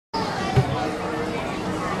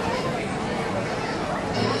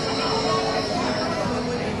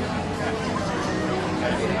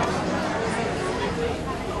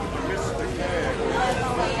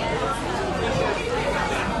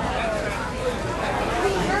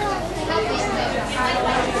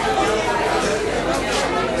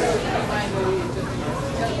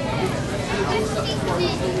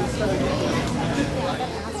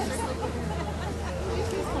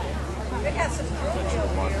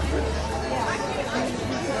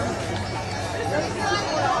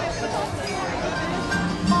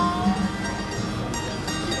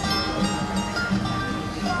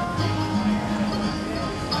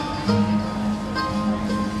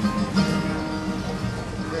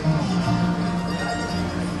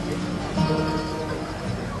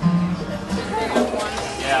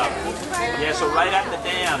so right at the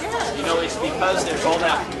dam, you know, it's because there's all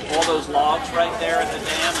those logs right there at the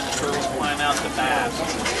dam, and the turtles climb out to bask.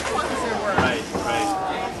 Right,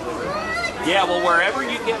 right. Yeah, well, wherever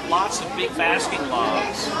you get lots of big basking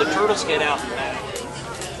logs, the turtles get out and bask.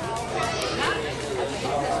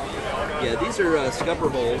 Yeah, these are scupper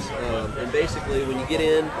bowls, and basically when you get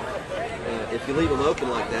in, if you leave them open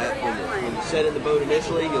like that, when you set in the boat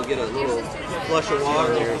initially, you'll get a little flush of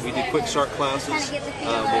water. We do quick start classes, which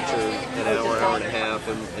are an hour, hour and a half,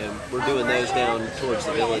 and we're doing those down towards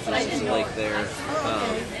the village. There's a lake there,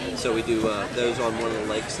 so we do those on one of the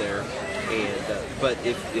lakes there. And but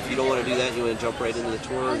if you don't want to do that, you want to jump right into the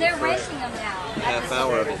tour. Oh, they're racing them now. Half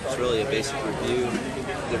hour of it. It's really a basic review.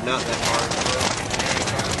 They're not that hard.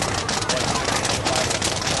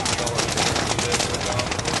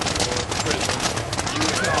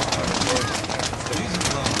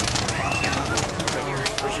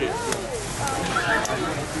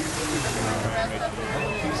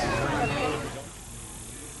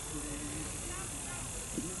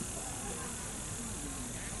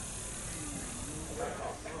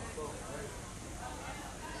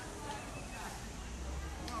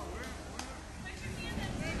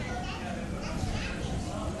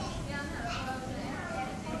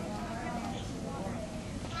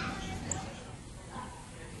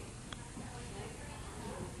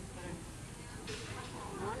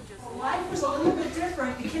 Life was a little bit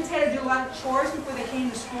different. The kids had to do a lot of chores before they came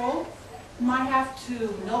to school. They might have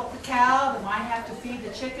to milk the cow, they might have to feed the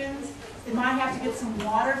chickens, they might have to get some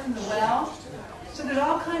water from the well. So there's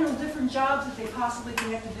all kinds of different jobs that they possibly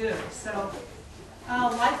could have to do. So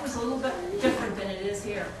life was a little bit different than it is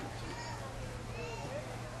here.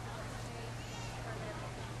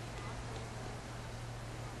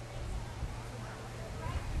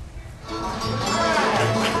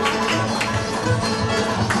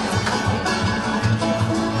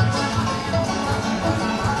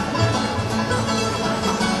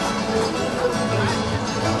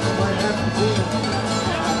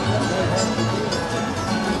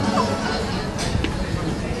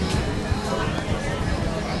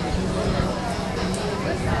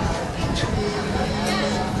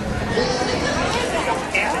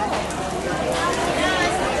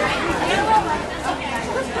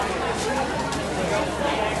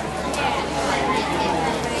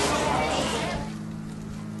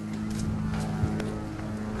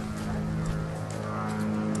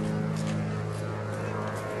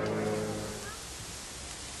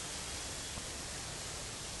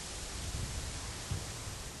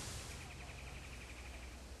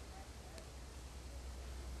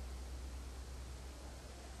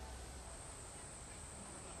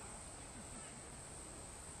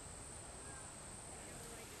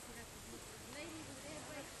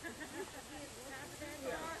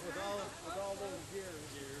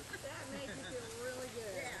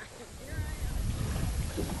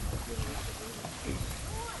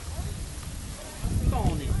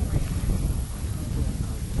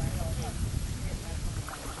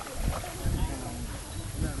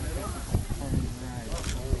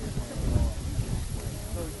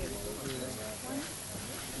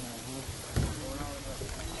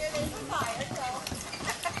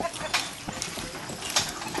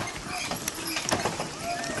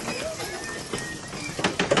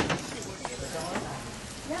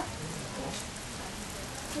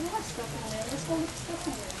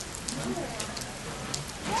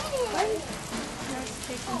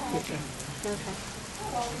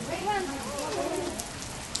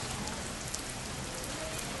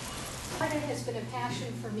 It has been a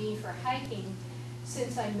passion for me for hiking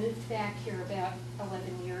since I moved back here about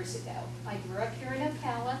 11 years ago. I grew up here in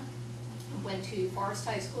Ocala, went to Forest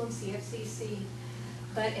High School and CFCC,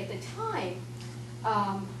 but at the time,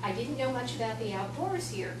 I didn't know much about the outdoors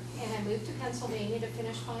here, and I moved to Pennsylvania to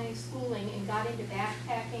finish my schooling and got into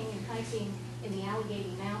backpacking and hiking in the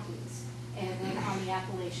Allegheny Mountains and then on the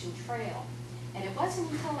Appalachian Trail. And it wasn't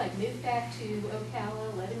until I moved back to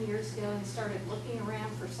Ocala 11 years ago and started looking around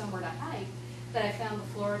for somewhere to hike that I found the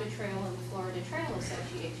Florida Trail and the Florida Trail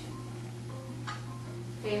Association.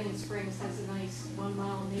 Fannin Springs has a nice 1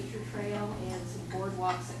 mile nature trail and some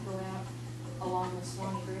boardwalks that go out along the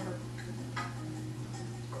Swanee River.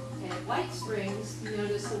 And at White Springs, you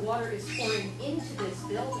notice the water is pouring into this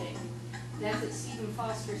building. That's at Stephen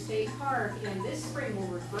Foster State Park, and this spring will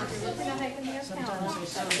reverse it. Looking at hiking the Ocala,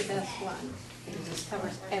 that's the best one. It just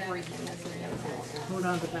covers everything that's in the Ocala. Hold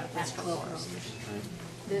on to that, that's close.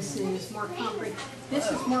 This is more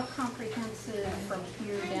comprehensive from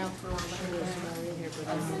here down through Orlando.